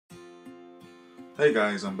Hey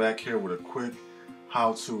guys, I'm back here with a quick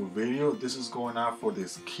how-to video. This is going out for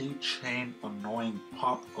this keychain annoying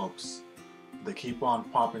pop-ups. They keep on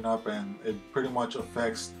popping up and it pretty much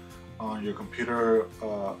affects your computer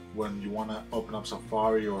when you want to open up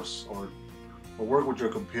Safari or work with your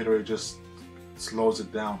computer. It just slows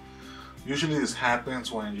it down. Usually this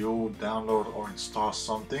happens when you download or install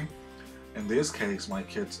something. In this case, my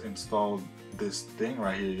kids installed this thing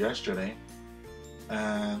right here yesterday,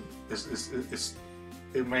 and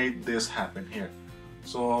it made this happen here.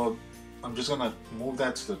 So I'm just gonna move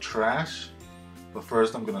that to the trash, but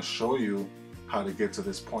first I'm gonna show you how to get to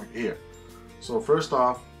this point here. So first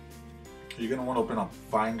off, you're gonna want to open up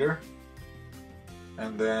Finder,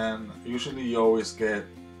 and then usually you always get,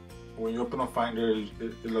 when you open up Finder,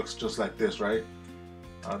 it looks just like this, right?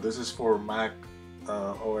 This is for Mac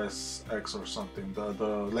OS X or something,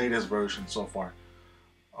 the latest version so far.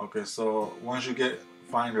 Okay, so once you get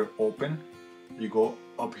Finder open, you go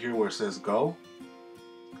up here where it says Go,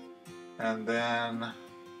 and then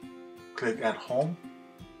click at Home,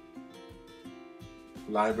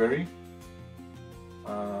 Library.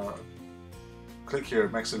 Click here.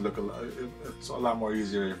 It makes it look it's a lot more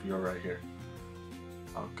easier if you're right here.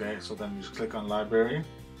 Okay, so then you just click on Library,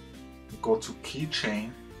 go to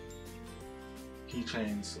Keychains.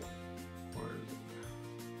 Where is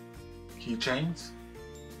it? Keychains,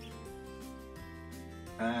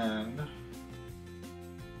 and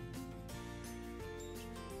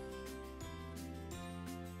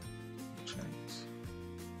chains.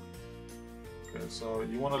 Okay, so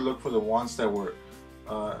you want to look for the ones that were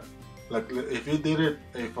like, if you did it,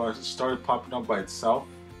 if it started popping up by itself,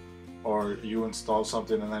 or you installed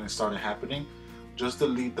something and then it started happening, just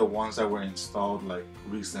delete the ones that were installed like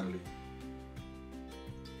recently.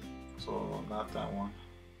 So not that one.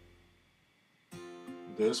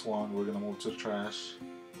 This one we're gonna move to the trash.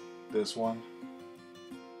 This one.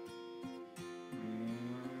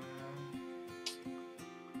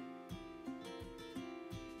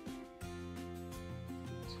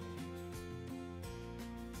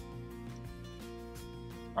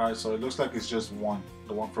 Alright, so it looks like it's just one,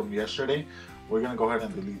 the one from yesterday. We're gonna go ahead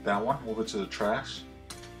and delete that one, move it to the trash.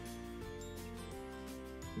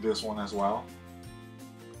 This one as well.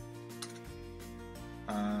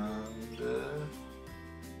 And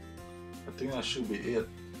I think that should be it.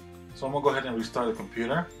 So I'm gonna go ahead and restart the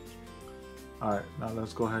computer. Alright, now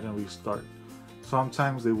let's go ahead and restart.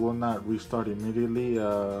 Sometimes they will not restart immediately.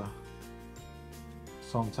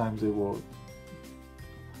 Sometimes it will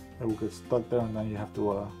get stuck there, and then you have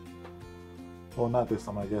to well, not this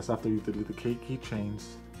time, I guess. After you delete the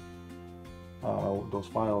keychains, those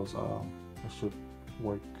files, it should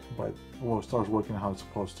work, but well, it starts working how it's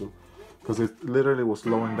supposed to, because it literally was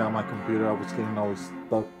slowing down my computer. I was getting always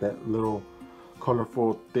stuck, that little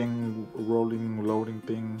colorful thing, loading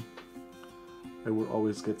thing, it would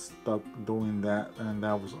always get stuck doing that, and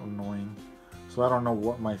that was annoying. So I don't know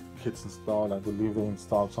what my kids installed. I believe they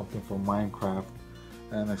installed something for Minecraft,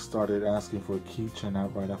 and I started asking for a keychain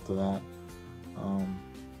out right after that.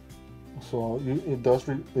 So it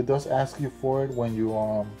does ask you for it when you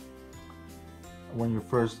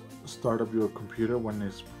first start up your computer, when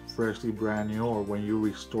it's freshly brand new, or when you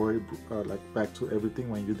restore it like back to everything,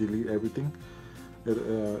 when you delete everything.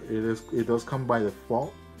 It does come by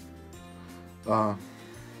default, but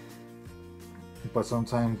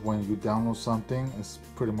sometimes when you download something, it's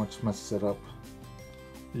pretty much messes it up.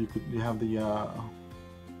 You have the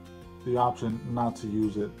option not to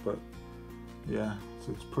use it, but yeah,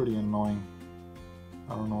 so it's pretty annoying.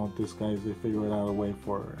 I don't know if these guys, they figured out a way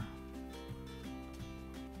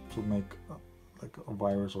to make like a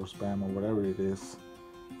virus or spam or whatever it is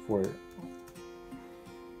for it.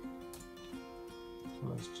 So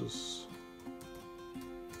let's just,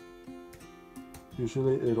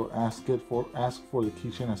 usually it'll ask for the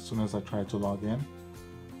keychain as soon as I try to log in.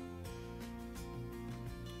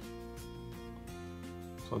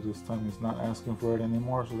 So this time it's not asking for it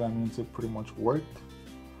anymore, so that means it pretty much worked.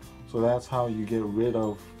 So that's how you get rid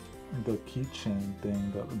of the keychain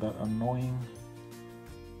thing, that annoying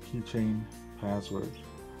keychain password.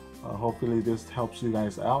 Hopefully this helps you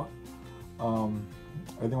guys out.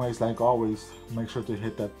 Anyways, like always, make sure to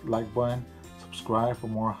hit that like button, subscribe for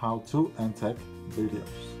more how-to and tech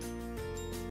videos.